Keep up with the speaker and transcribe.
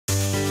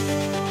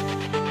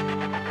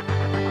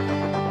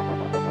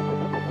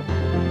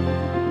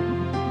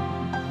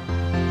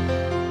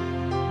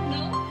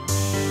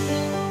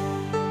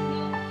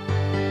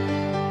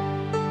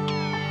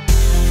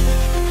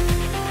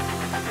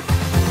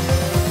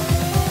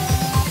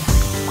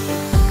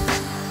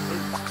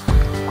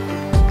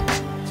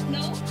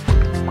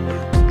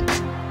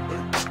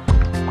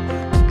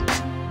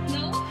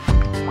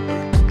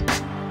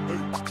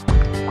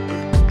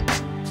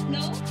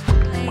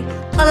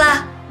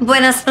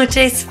Buenas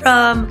noches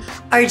from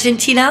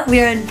Argentina. We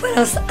are in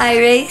Buenos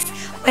Aires.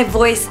 My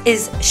voice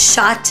is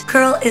shot.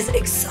 Curl is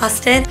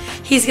exhausted.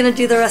 He's gonna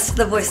do the rest of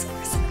the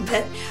voiceovers in a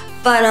bit.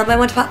 But I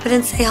want to pop in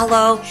and say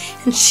hello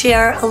and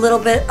share a little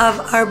bit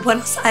of our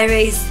Buenos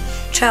Aires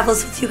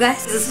travels with you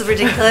guys. This is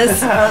ridiculous.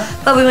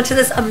 But we went to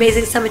this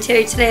amazing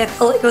cemetery today. I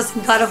feel like it was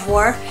in God of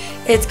War.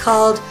 It's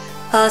called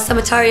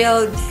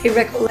Cementerio de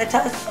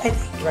Recoletas, I think.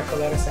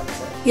 Recoleta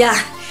Cemetery. Yeah.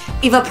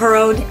 Eva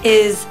Perón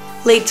is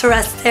laid to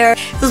rest there.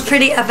 It was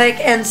pretty epic,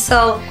 and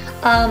so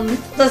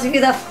those of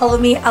you that follow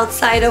me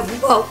outside of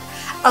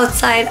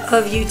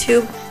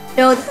YouTube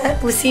know that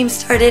Wasim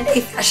started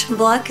a fashion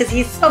blog because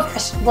he's so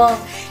fashionable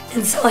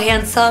and so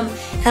handsome,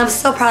 and I'm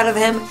so proud of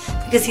him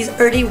because he's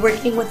already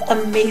working with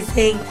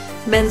amazing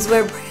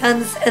menswear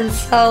brands. And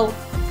so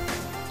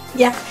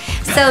yeah,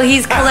 so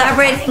he's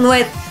collaborating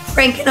with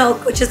Frank &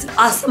 Oak, which is an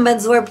awesome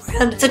menswear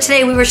brand. So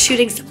today we were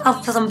shooting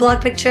some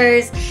blog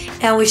pictures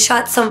and we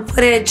shot some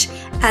footage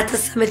at the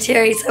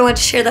cemetery. So I want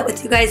to share that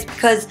with you guys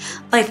because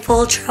my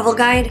full travel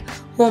guide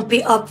won't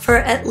be up for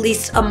at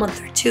least a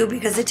month or two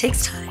because it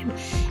takes time.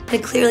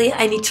 And clearly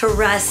I need to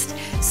rest.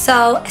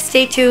 So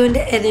stay tuned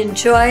and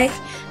enjoy.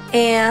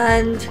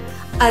 And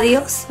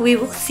adios. We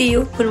will see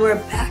you when we're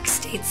back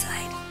stateside.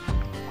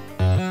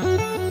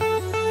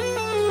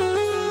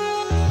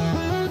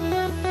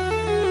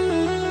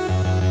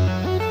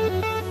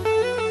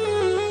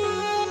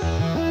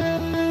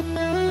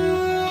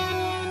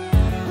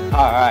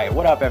 Alright,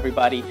 what up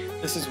everybody?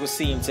 This is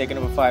Wasim taking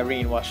over for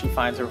Irene while she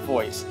finds her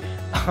voice.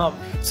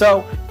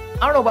 So,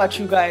 I don't know about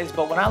you guys,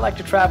 but when I like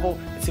to travel,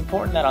 it's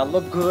important that I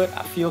look good,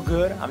 I feel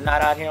good. I'm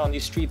not out here on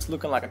these streets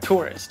looking like a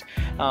tourist.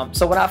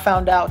 So when I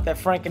found out that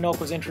Frank & Oak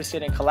was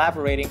interested in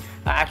collaborating,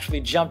 I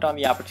actually jumped on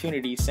the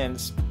opportunity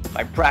since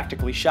I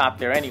practically shopped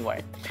there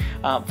anyway.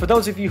 For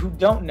those of you who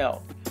don't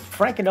know,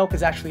 Frank & Oak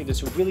is actually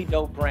this really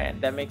dope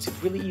brand that makes it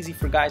really easy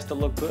for guys to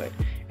look good.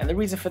 And the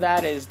reason for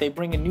that is they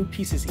bring in new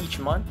pieces each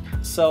month,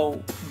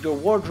 so your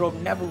wardrobe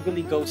never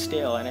really goes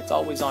stale and it's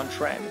always on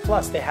trend.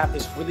 Plus, they have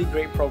this really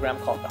great program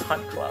called the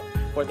Hunt Club,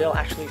 where they'll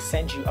actually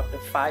send you up to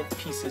 5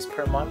 pieces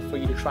per month for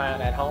you to try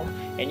on at home,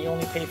 and you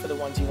only pay for the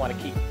ones you want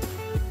to keep.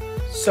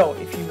 So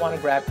if you want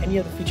to grab any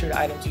of the featured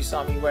items you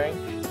saw me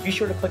wearing, be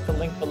sure to click the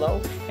link below,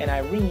 and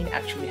Irene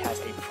actually has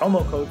a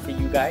promo code for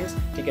you guys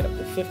to get up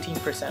to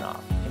 15%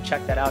 off. You can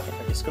check that out in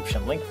the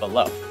description link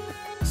below.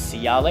 See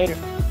y'all later.